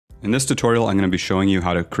In this tutorial, I'm going to be showing you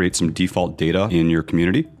how to create some default data in your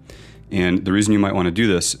community. And the reason you might want to do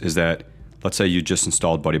this is that, let's say you just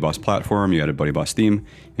installed BuddyBoss Platform, you added BuddyBoss theme,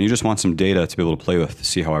 and you just want some data to be able to play with to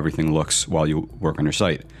see how everything looks while you work on your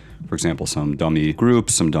site. For example, some dummy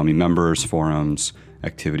groups, some dummy members, forums,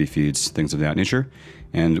 activity feeds, things of that nature.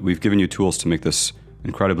 And we've given you tools to make this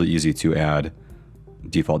incredibly easy to add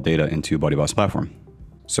default data into BuddyBoss Platform.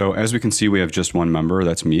 So as we can see, we have just one member,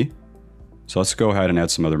 that's me. So let's go ahead and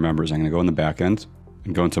add some other members. I'm going to go in the back end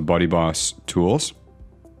and go into BuddyBoss Tools.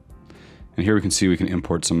 And here we can see we can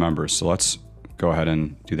import some members. So let's go ahead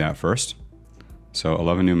and do that first. So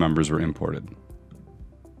 11 new members were imported.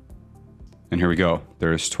 And here we go.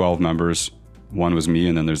 There's 12 members. One was me,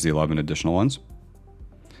 and then there's the 11 additional ones.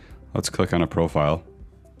 Let's click on a profile.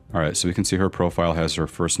 All right, so we can see her profile has her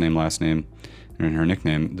first name, last name, and her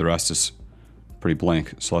nickname. The rest is pretty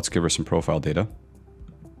blank. So let's give her some profile data.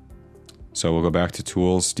 So we'll go back to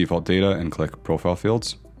Tools, Default Data, and click Profile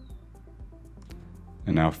Fields.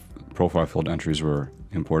 And now profile field entries were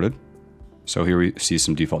imported. So here we see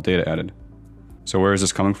some default data added. So where is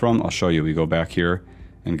this coming from? I'll show you. We go back here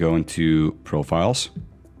and go into Profiles.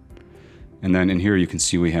 And then in here you can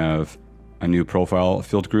see we have a new profile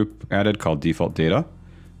field group added called Default Data,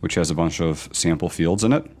 which has a bunch of sample fields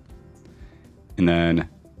in it. And then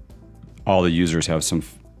all the users have some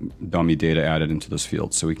dummy data added into those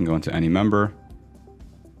fields. So we can go into any member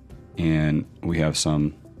and we have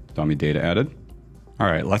some dummy data added. All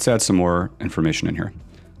right, let's add some more information in here.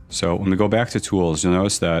 So when we go back to tools, you'll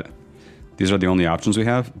notice that these are the only options we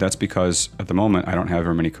have. That's because at the moment I don't have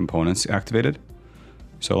very many components activated.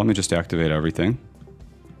 So let me just activate everything.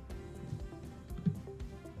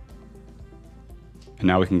 And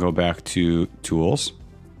now we can go back to tools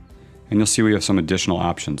and you'll see we have some additional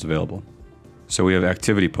options available. So we have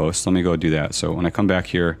activity posts. Let me go do that. So when I come back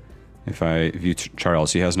here, if I view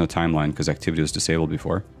Charles, he has no timeline because activity was disabled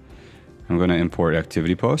before. I'm going to import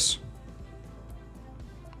activity posts.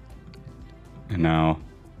 And now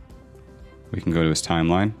we can go to his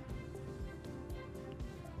timeline.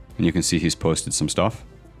 And you can see he's posted some stuff.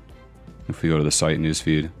 If we go to the site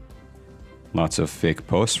newsfeed, lots of fake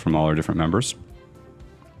posts from all our different members.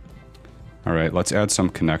 All right, let's add some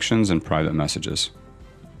connections and private messages.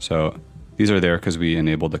 So these are there because we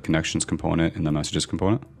enabled the connections component and the messages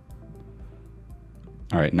component.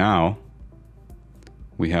 All right, now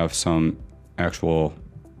we have some actual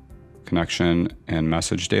connection and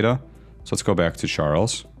message data. So let's go back to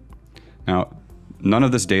Charles. Now, none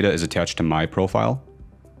of this data is attached to my profile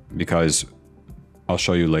because I'll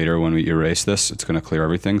show you later when we erase this, it's going to clear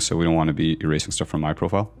everything. So we don't want to be erasing stuff from my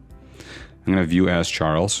profile. I'm going to view as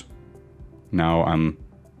Charles. Now I'm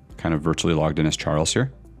kind of virtually logged in as Charles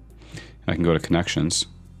here. I can go to connections.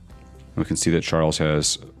 We can see that Charles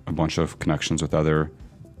has a bunch of connections with other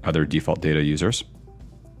default data users.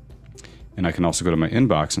 And I can also go to my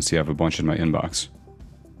inbox and see I have a bunch in my inbox.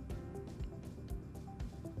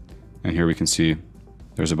 And here we can see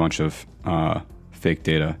there's a bunch of fake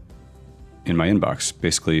data in my inbox.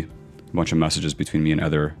 Basically, a bunch of messages between me and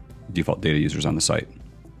other default data users on the site.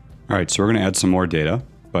 All right, so we're going to add some more data,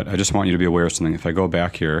 but I just want you to be aware of something. If I go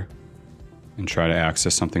back here and try to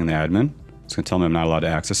access something in the admin, it's going to tell me I'm not allowed to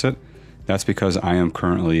access it. That's because I am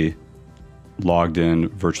currently logged in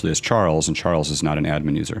virtually as Charles, and Charles is not an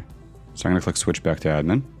admin user. So I'm going to click switch back to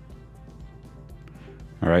admin.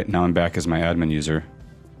 All right, now I'm back as my admin user,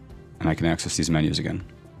 and I can access these menus again.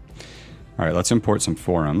 All right, let's import some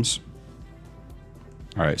forums.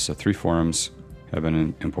 All right, so 3 forums have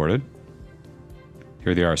been imported.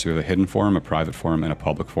 Here they are. So we have a hidden forum, a private forum, and a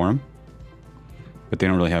public forum. But they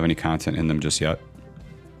don't really have any content in them just yet.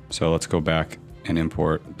 So let's go back and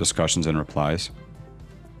import discussions and replies.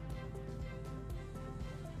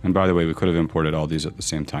 And by the way, we could have imported all these at the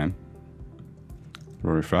same time.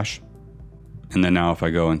 We'll refresh. And then now if I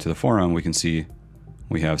go into the forum, we can see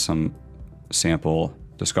we have some sample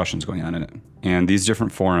discussions going on in it. And these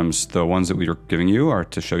different forums, the ones that we are giving you are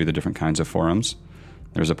to show you the different kinds of forums.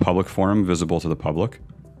 There's a public forum visible to the public.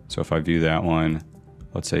 So if I view that one,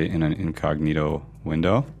 let's say in an incognito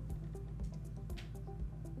window,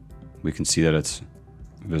 we can see that it's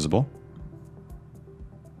visible.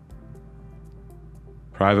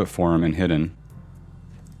 Private forum and hidden.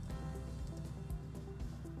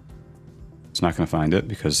 It's not going to find it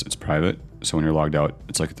because it's private. So when you're logged out,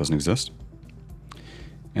 it's like it doesn't exist.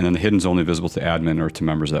 And then the hidden is only visible to admin or to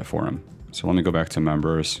members of that forum. So let me go back to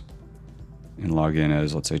members and log in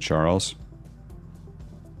as, let's say, Charles.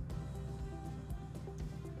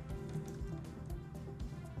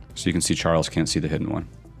 So you can see Charles can't see the hidden one.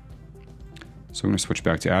 So I'm going to switch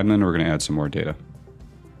back to admin. We're going to add some more data.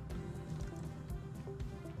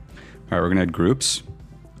 All right, we're gonna add groups.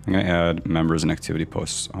 I'm gonna add members and activity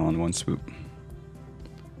posts all in one swoop.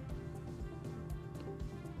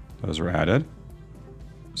 Those were added.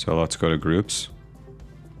 So let's go to groups.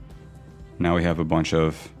 Now we have a bunch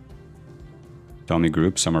of dummy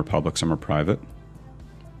groups. Some are public, some are private.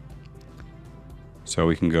 So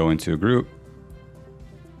we can go into a group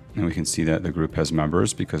and we can see that the group has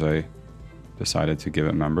members because I decided to give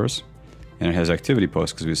it members. And it has activity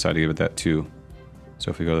posts because we decided to give it that too. So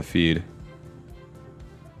if we go to feed,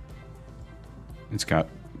 it's got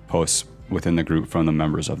posts within the group from the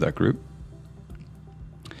members of that group.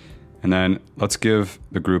 And then let's give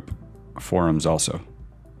the group forums also.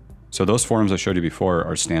 So those forums I showed you before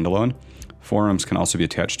are standalone. Forums can also be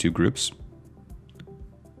attached to groups.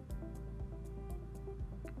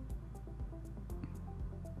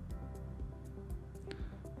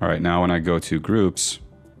 All right, now when I go to groups,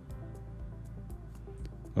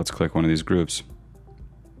 let's click one of these groups.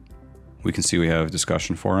 We can see we have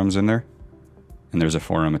discussion forums in there, and there's a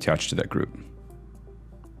forum attached to that group.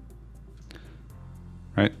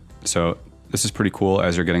 Right? So this is pretty cool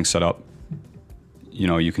as you're getting set up. You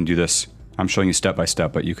know, you can do this. I'm showing you step by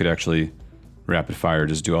step, but you could actually rapid fire,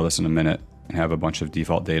 just do all this in a minute and have a bunch of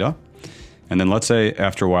default data. And then let's say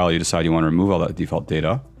after a while you decide you want to remove all that default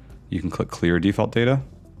data. You can click clear default data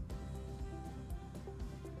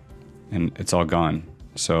and it's all gone.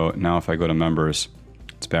 So now if I go to members,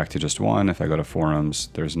 it's back to just one. If I go to forums,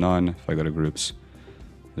 there's none. If I go to groups,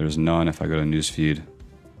 there's none. If I go to newsfeed,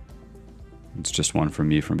 it's just one from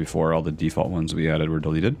me from before. All the default ones we added were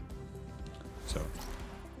deleted. So